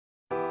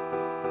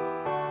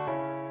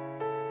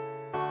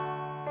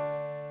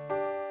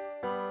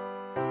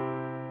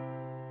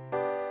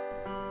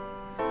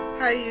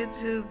Hi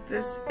YouTube,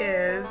 this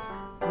is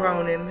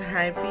Gronin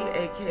Hyphy,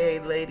 aka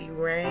Lady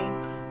Rain,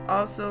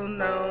 also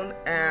known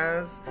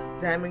as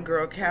Diamond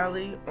Girl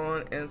Cali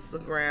on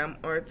Instagram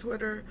or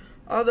Twitter,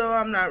 although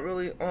I'm not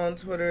really on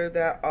Twitter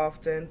that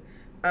often.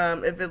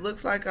 If it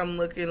looks like I'm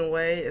looking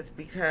away, it's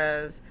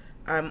because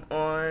I'm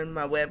on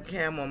my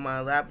webcam on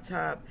my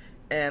laptop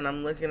and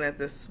I'm looking at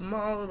this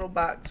small little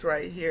box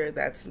right here.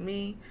 That's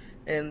me,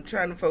 and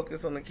trying to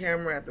focus on the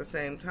camera at the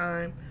same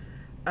time.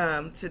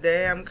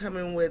 Today I'm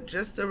coming with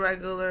just a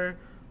regular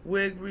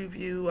wig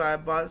review. I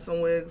bought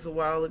some wigs a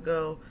while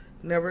ago,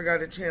 never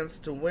got a chance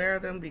to wear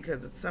them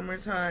because it's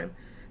summertime,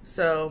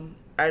 so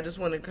I just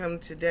want to come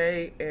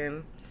today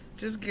and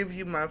just give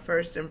you my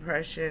first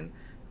impression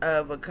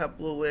of a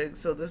couple of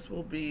wigs. So this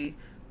will be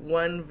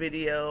one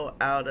video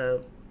out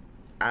of,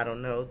 I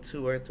don't know,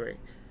 2 or 3.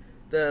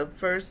 The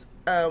first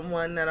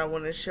one that I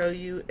want to show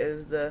you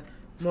is the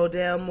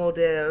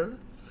Model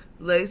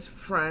Lace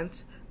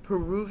Front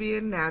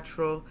Peruvian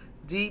Natural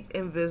Deep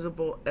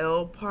Invisible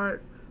L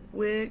part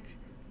wig.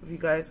 If you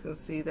guys can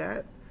see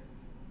that.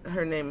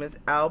 Her name is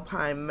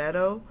Alpine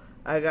Meadow.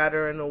 I got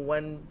her in a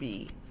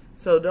 1B.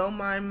 So don't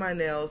mind my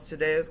nails.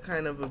 Today is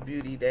kind of a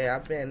beauty day.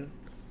 I've been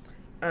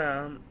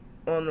on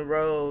the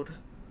road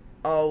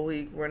all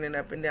week, running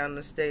up and down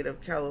the state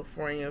of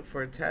California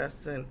for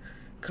tests and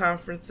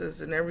conferences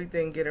and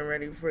everything, getting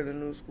ready for the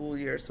new school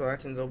year so I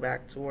can go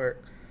back to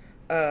work.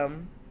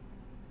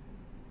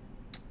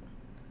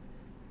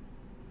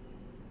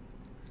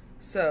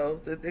 So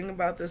the thing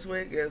about this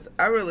wig is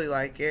I really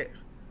like it.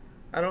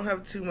 I don't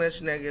have too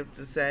much negative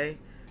to say.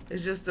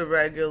 It's just the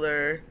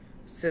regular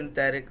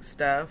synthetic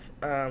stuff.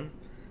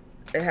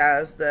 It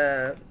has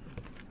the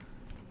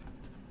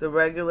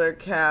regular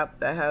cap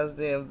that has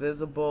the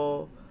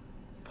invisible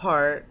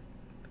part,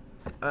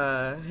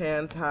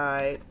 hand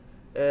tied.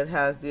 It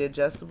has the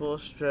adjustable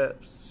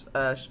straps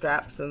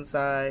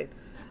inside,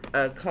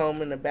 a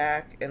comb in the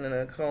back, and then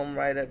a comb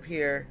right up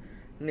here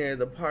near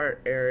the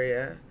part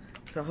area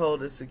to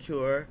hold it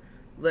secure.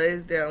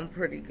 Lays down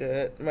pretty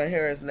good. My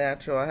hair is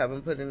natural. I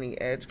haven't put any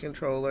edge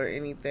control or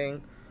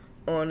anything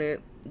on it.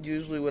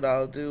 Usually what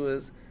I'll do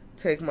is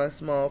take my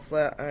small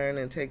flat iron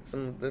and take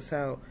some of this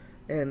out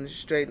and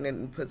straighten it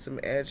and put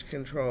some edge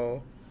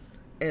control,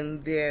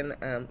 and then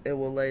it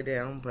will lay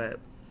down. But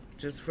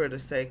just for the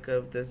sake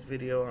of this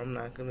video, I'm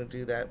not going to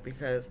do that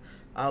because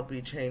I'll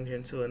be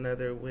changing to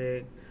another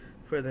wig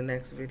for the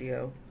next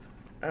video.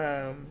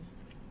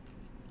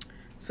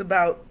 It's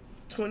about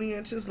 20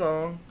 inches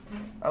long.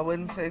 I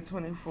wouldn't say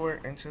 24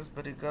 inches,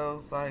 but it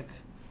goes like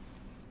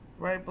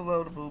right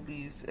below the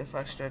boobies if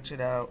I stretch it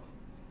out.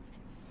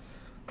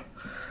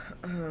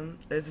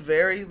 It's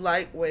very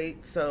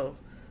lightweight, so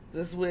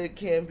this wig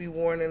can be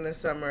worn in the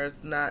summer.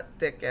 It's not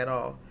thick at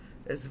all.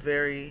 It's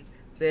very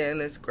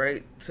thin. It's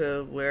great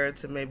to wear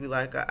to maybe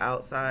like an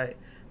outside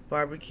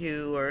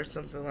barbecue or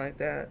something like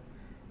that.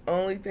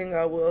 Only thing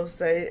I will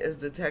say is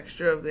the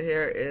texture of the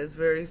hair is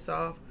very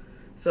soft,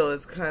 so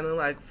it's kind of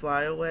like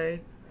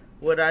flyaway.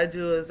 What I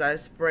do is I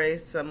spray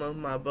some of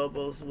my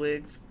Bobo's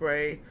wig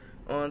spray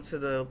onto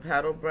the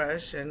paddle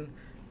brush and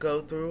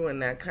go through,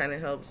 and that kind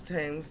of helps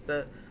tames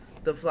the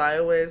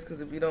flyaways,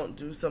 because if you don't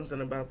do something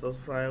about those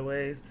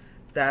flyaways,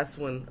 that's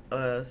when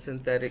a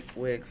synthetic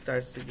wig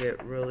starts to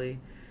get really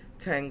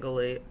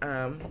tangly.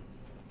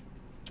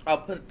 I'll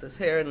put this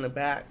hair in the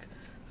back.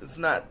 It's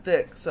not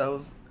thick,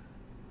 so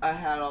I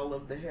had all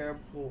of the hair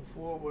pulled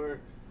forward.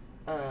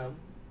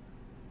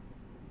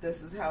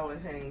 This is how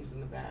it hangs in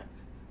the back.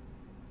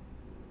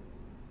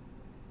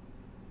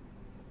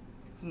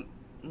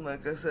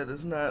 Like I said,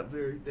 it's not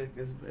very thick.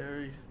 It's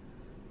very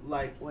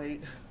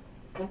lightweight.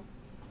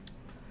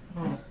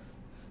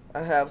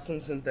 I have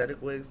some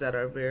synthetic wigs that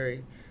are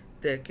very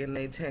thick and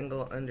they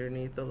tangle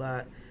underneath a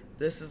lot.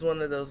 This is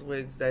one of those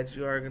wigs that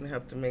you are going to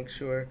have to make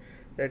sure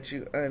that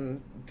you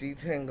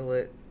detangle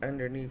it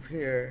underneath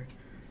here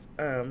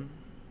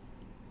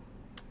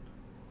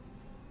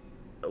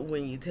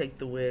when you take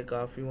the wig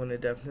off. You want to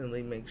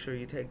definitely make sure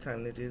you take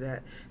time to do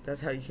that.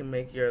 That's how you can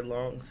make your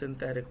long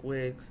synthetic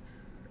wigs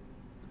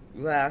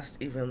last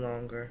even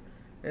longer.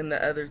 And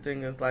the other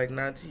thing is like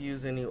not to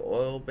use any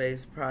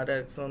oil-based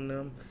products on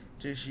them.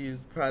 Just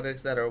use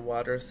products that are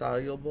water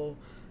soluble.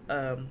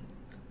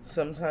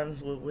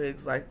 Sometimes with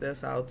wigs like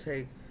this, I'll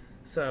take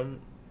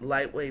some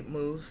lightweight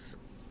mousse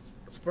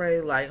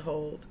spray, light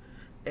hold,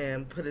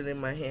 and put it in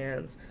my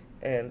hands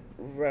and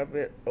rub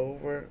it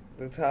over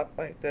the top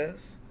like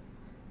this.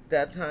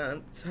 That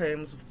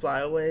tames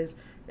flyaways,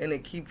 and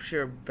it keeps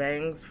your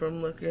bangs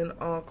from looking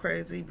all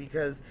crazy,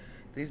 because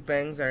these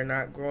bangs are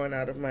not growing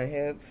out of my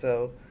head,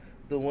 so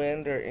the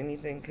wind or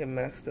anything can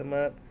mess them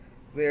up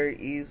very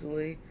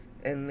easily.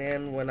 And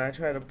then when I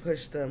try to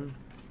push them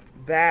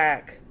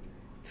back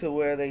to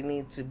where they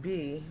need to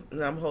be,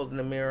 and I'm holding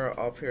the mirror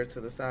off here to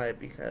the side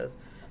because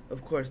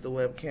of course the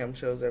webcam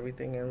shows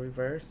everything in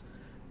reverse.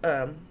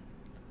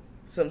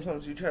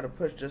 Sometimes you try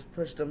to just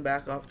push them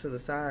back off to the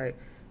side,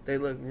 they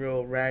look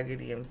real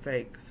raggedy and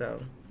fake.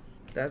 So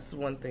that's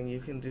one thing you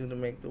can do to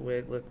make the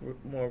wig look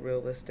more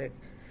realistic.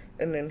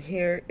 And then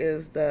here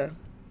is the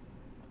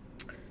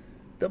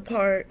the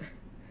part.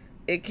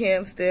 It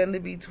can't stand to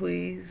be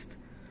tweezed.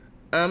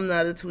 I'm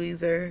not a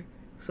tweezer,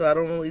 so I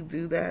don't really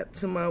do that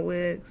to my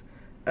wigs.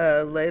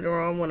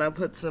 Later on, when I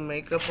put some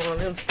makeup on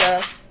and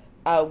stuff,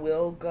 I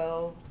will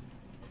go.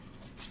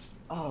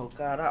 Oh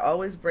God, I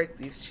always break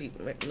these cheap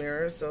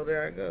mirrors, so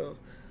there I go.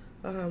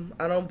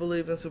 I don't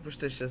believe in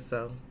superstitions,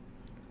 so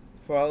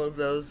for all of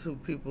those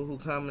people who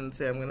come and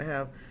say I'm gonna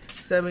have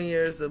 7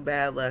 years of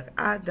bad luck,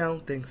 I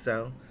don't think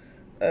so.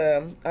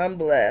 I'm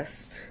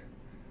blessed.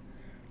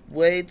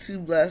 Way too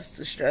blessed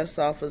to stress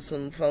off of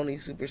some phony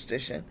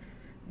superstition.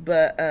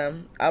 But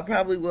I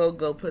probably will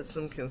go put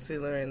some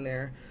concealer in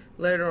there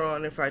later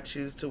on if I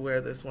choose to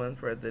wear this one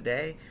for the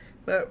day.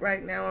 But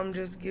right now I'm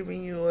just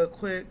giving you a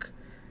quick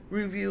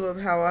review of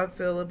how I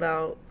feel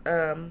about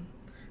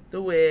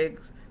the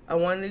wigs. I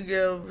wanted to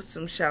give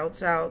some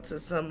shouts out to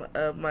some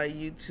of my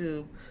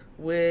YouTube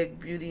wig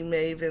beauty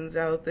mavens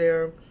out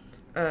there.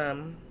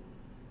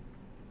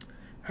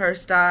 Her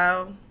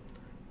Style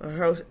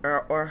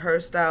or Her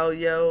Style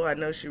Yo. I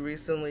know she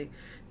recently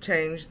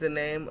changed the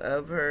name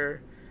of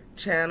her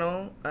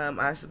channel.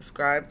 I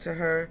subscribe to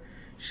her.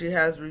 She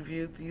has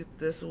reviewed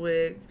this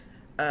wig.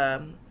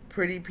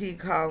 Pretty P.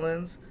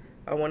 Collins.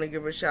 I want to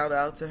give a shout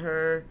out to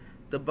her.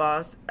 The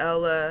Boss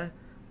Ella.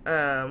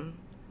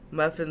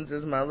 Muffins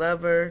is My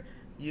Lover.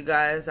 You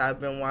guys, I've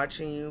been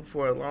watching you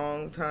for a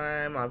long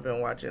time. I've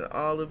been watching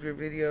all of your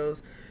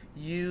videos.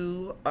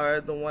 You are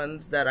the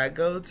ones that I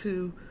go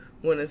to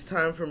when it's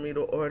time for me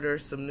to order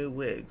some new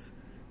wigs.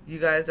 You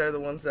guys are the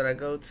ones that I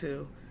go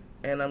to.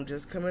 And I'm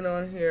just coming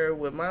on here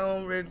with my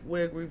own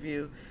wig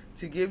review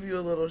to give you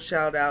a little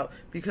shout out,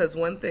 because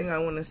one thing I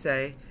want to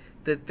say,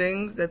 the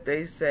things that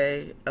they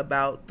say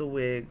about the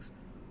wigs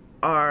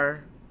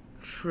are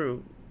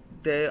true.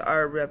 They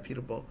are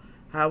reputable.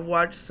 I've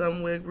watched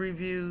some wig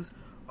reviews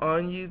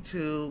on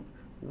YouTube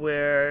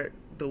where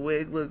the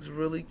wig looks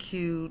really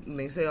cute and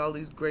they say all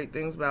these great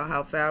things about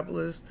how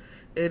fabulous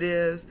it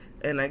is,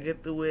 and I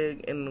get the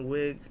wig and the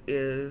wig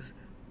is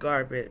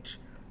garbage.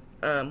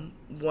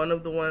 One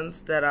of the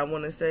ones that I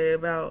want to say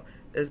about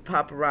is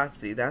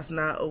Paparazzi. That's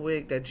not a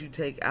wig that you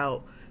take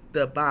out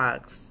the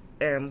box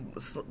and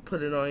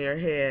put it on your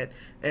head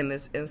and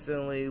it's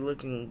instantly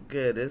looking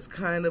good. It's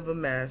kind of a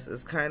mess.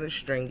 It's kind of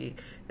stringy.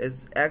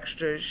 It's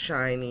extra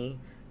shiny,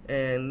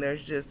 and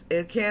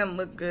it can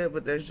look good,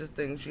 but there's just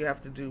things you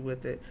have to do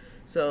with it.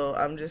 So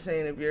I'm just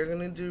saying, if you're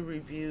gonna do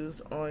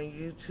reviews on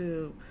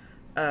YouTube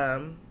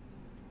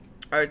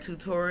or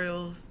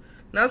tutorials,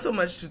 not so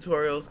much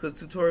tutorials, because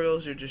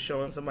tutorials you're just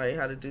showing somebody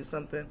how to do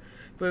something,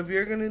 but if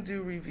you're gonna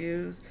do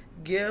reviews,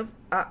 give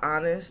an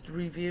honest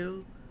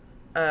review.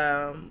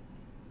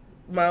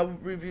 My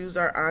reviews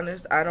are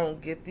honest. I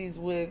don't get these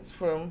wigs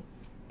from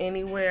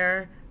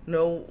anywhere.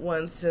 No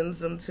one sends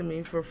them to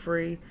me for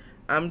free.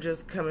 I'm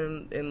just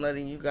coming and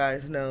letting you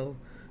guys know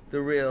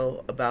the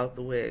real about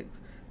the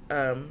wigs.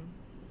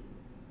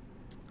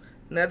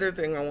 Another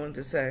thing I wanted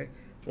to say,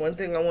 one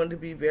thing I wanted to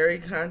be very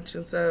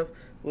conscious of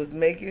was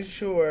making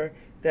sure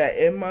that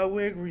in my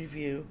wig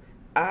review,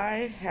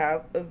 I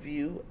have a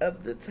view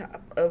of the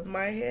top of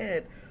my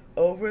head,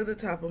 over the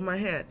top of my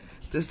head.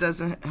 This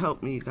doesn't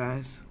help me, you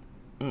guys.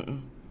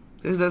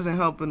 This doesn't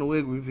help in the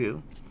wig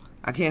review.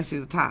 I can't see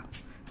the top.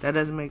 That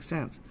doesn't make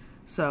sense.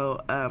 So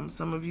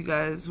some of you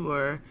guys who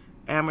are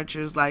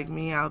amateurs like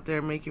me out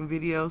there making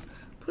videos,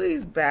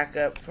 please back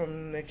up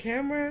from the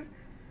camera.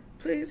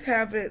 Please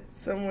have it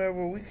somewhere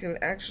where we can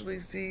actually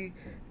see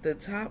the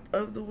top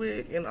of the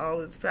wig in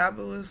all its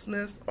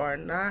fabulousness or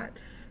not,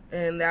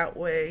 and that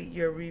way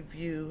your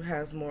review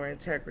has more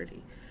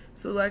integrity.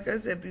 So like I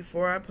said,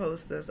 before I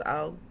post this,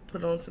 I'll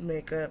put on some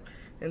makeup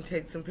and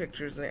take some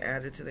pictures and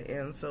add it to the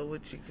end so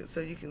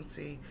you can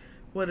see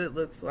what it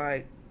looks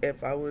like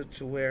if I were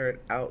to wear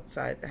it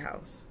outside the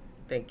house.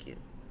 Thank you.